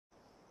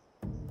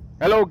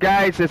Hello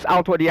guys, it's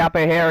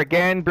outwardyapper here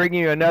again,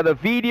 bringing you another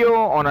video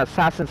on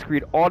Assassin's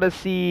Creed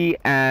Odyssey,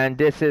 and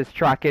this is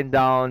tracking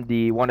down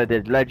one of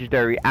the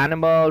legendary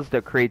animals,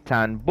 the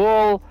Kretan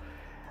Bull.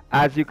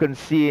 As you can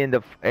see in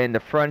the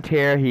front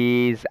here,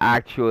 he's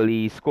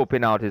actually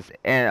scoping out his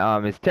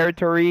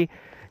territory.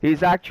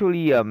 He's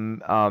actually a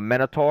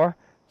minotaur,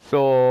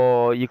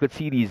 so you could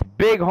see these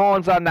big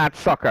horns on that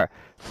sucker.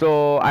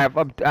 So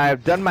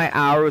I've done my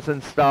arrows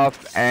and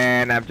stuff,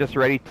 and I'm just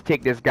ready to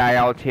take this guy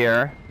out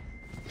here.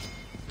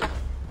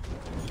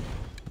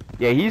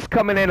 Yeah, he's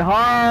coming in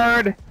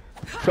hard.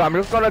 So I'm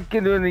just gonna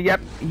get in.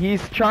 Yep,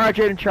 he's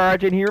charging.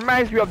 He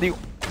reminds me of the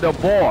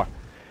boar.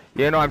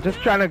 You know, I'm just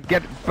trying to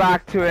get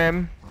back to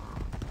him.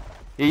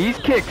 Yeah, he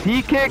kicks,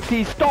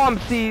 he stomps,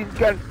 he's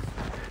got.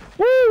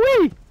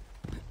 Woo-wee!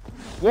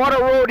 What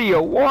a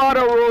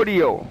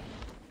rodeo!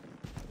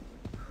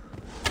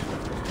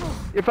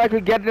 If I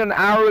could get an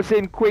arrows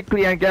in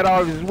quickly and get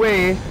out of his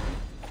way,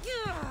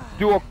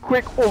 do a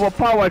quick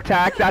overpower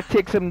attack, that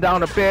takes him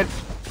down a bit.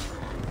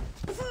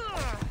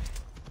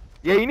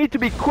 Yeah, you need to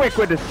be quick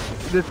with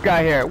this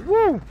guy here.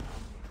 Woo!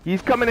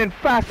 He's coming in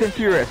fast and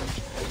furious.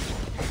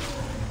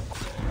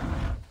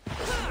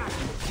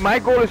 My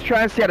goal is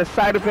trying to stay at the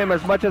side of him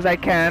as much as I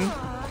can.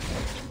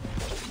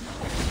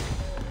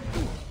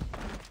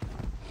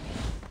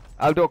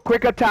 I'll do a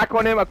quick attack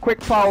on him, a quick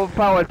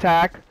power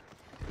attack.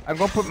 I'm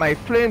gonna put my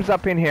flames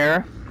up in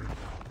here.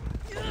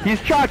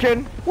 He's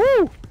charging.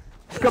 Woo!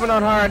 He's coming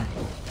on hard.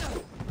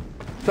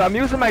 So I'm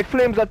using my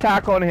flames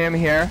attack on him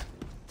here.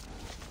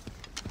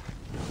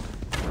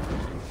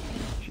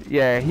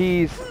 Yeah,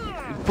 he's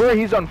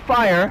on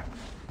fire.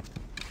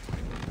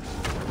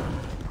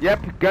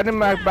 Yep, got him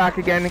back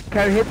again.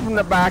 Kind of hit from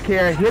the back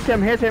here. Hit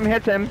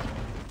him.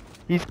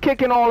 He's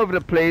kicking all over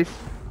the place.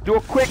 Do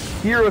a quick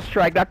hero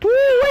strike. That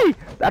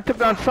took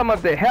down some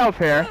of the health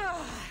here.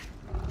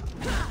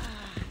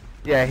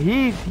 Yeah,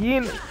 he's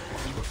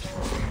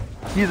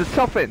a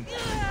toughie.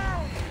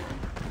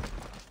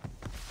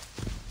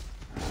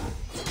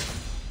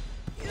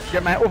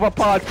 Get my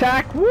overpower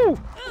attack. Woo!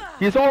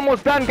 He's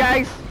almost done,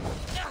 guys.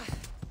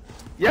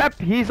 Yep,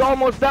 he's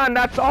almost done.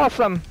 That's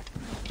awesome.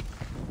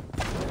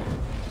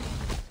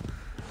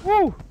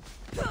 Woo!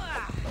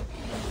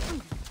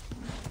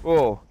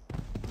 Oh.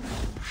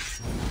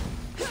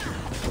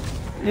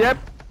 Yep,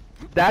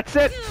 that's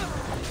it.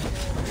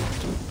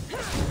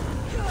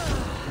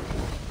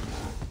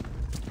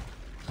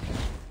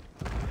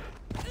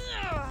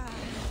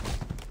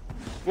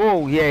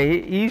 Whoa, yeah,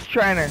 he's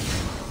trying to.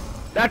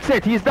 That's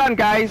it. He's done,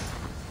 guys.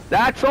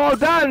 That's all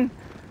done.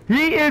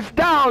 He is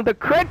down. The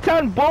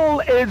Kretan Bull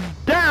is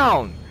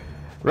down.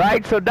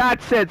 Right, so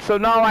that's it. So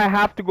now I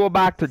have to go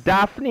back to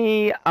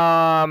Daphne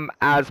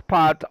as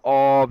part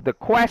of the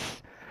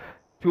quest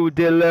to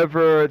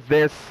deliver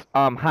this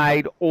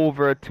hide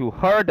over to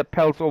her, the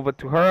pelts over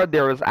to her.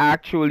 There is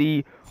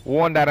actually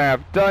one that I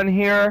have done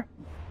here.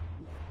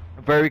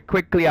 Very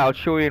quickly, I'll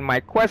show you in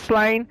my quest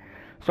line.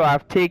 So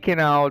I've taken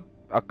out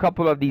a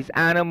couple of these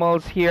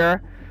animals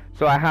here.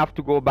 So I have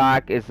to go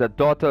back. It's the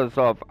daughters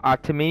of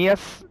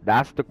Artemis.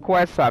 That's the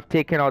quest. So I've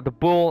taken out the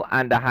bull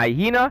and the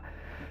hyena.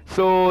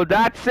 So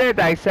that's it.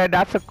 I said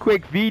that's a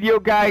quick video,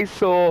 guys.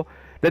 So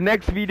the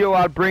next video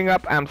I'll bring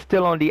up, I'm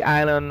still on the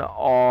island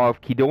of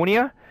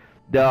Kidonia,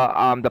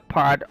 the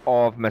part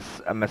of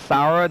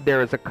Masara.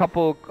 There is a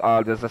couple.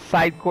 There's a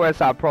side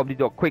quest. I'll probably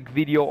do a quick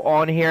video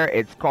on here.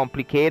 It's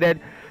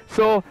complicated.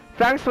 So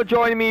thanks for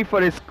joining me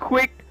for this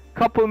quick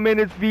couple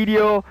minutes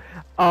video.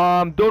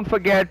 Don't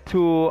forget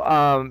to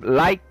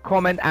like,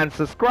 comment, and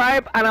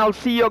subscribe, and I'll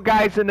see you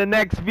guys in the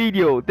next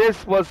video.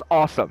 This was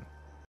awesome.